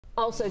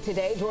Also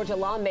today, Georgia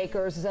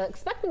lawmakers are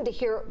expecting to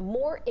hear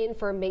more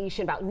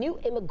information about new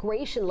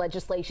immigration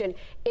legislation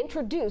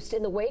introduced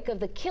in the wake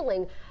of the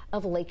killing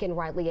of Laken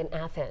Riley in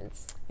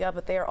Athens. Yeah,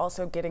 but they are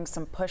also getting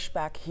some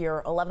pushback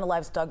here. 11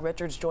 Alive's Doug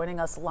Richards joining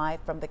us live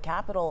from the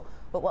Capitol.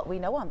 But what we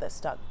know on this,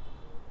 Doug?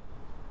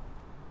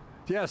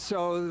 Yes,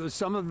 so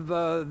some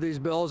of these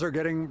bills are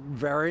getting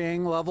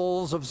varying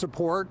levels of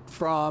support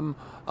from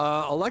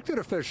elected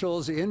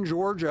officials in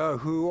Georgia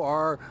who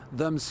are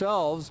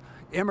themselves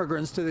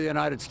immigrants to the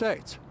United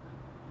States.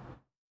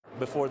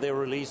 Before they're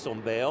released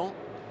on bail,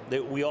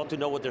 we ought to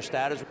know what their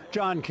status.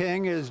 John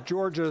King is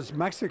Georgia's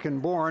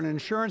Mexican-born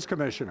insurance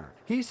commissioner.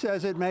 He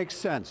says it makes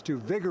sense to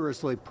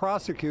vigorously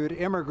prosecute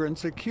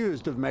immigrants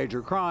accused of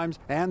major crimes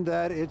and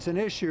that it's an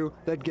issue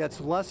that gets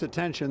less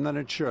attention than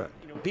it should.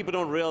 People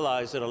don't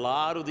realize that a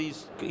lot of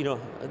these,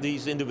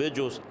 these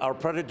individuals are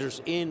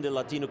predators in the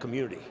Latino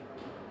community.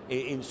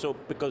 And so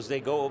because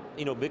they go,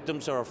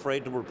 victims are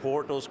afraid to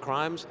report those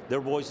crimes, their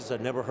voices are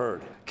never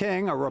heard.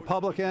 King, a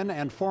Republican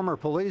and former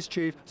police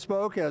chief,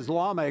 spoke as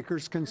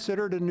lawmakers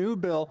considered a new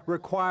bill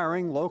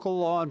requiring local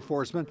law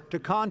enforcement to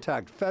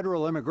contact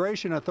federal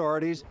immigration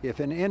authorities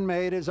if an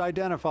inmate is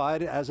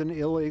identified as an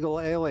illegal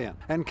alien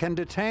and can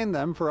detain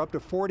them for up to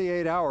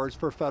 48 hours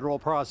for federal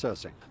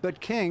processing. But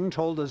King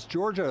told us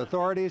Georgia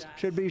authorities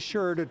should be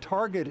sure to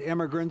target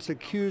immigrants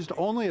accused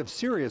only of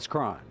serious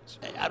crimes.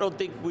 I don't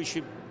think we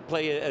should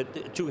play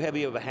too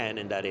heavy of a hand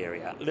in that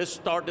area. Let's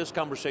start this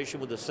conversation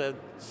with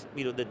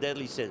the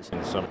deadly sins.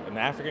 So, an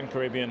African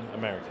Caribbean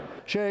American.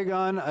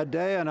 Shagun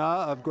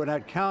Adeyana of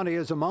Gwinnett County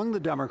is among the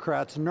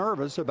Democrats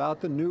nervous about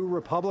the new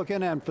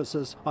Republican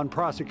emphasis on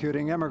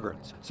prosecuting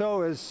immigrants.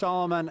 So is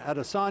Solomon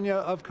Adesanya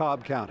of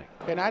Cobb County.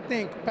 And I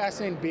think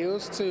passing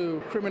bills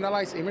to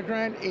criminalize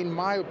immigrants, in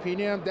my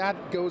opinion,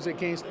 that goes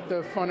against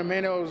the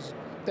fundamentals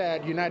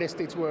that United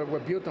States were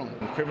built on.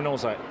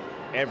 Criminals are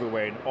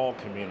everywhere in all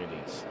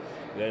communities.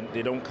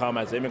 They don't come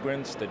as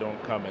immigrants, they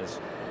don't come as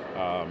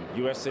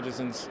U.S.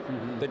 citizens,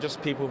 They're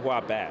just people who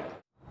are bad.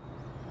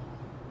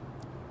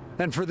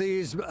 And for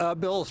these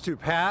bills to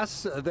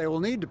pass, they will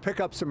need to pick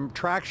up some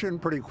traction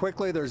pretty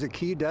quickly. There's a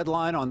key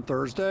deadline on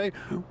Thursday,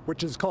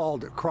 which is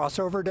called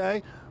crossover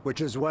day, which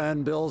is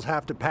when bills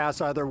have to pass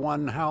either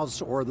one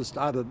house or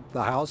either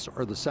the House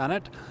or the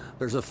Senate.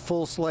 There's a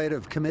full slate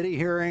of committee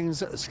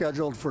hearings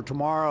scheduled for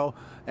tomorrow,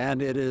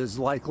 and it is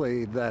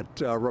likely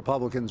that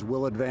Republicans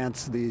will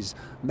advance these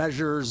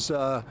measures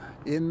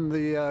in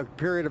the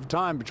period of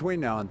time between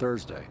now and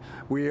Thursday.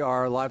 We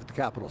are live at the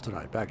Capitol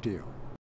tonight. Back to you.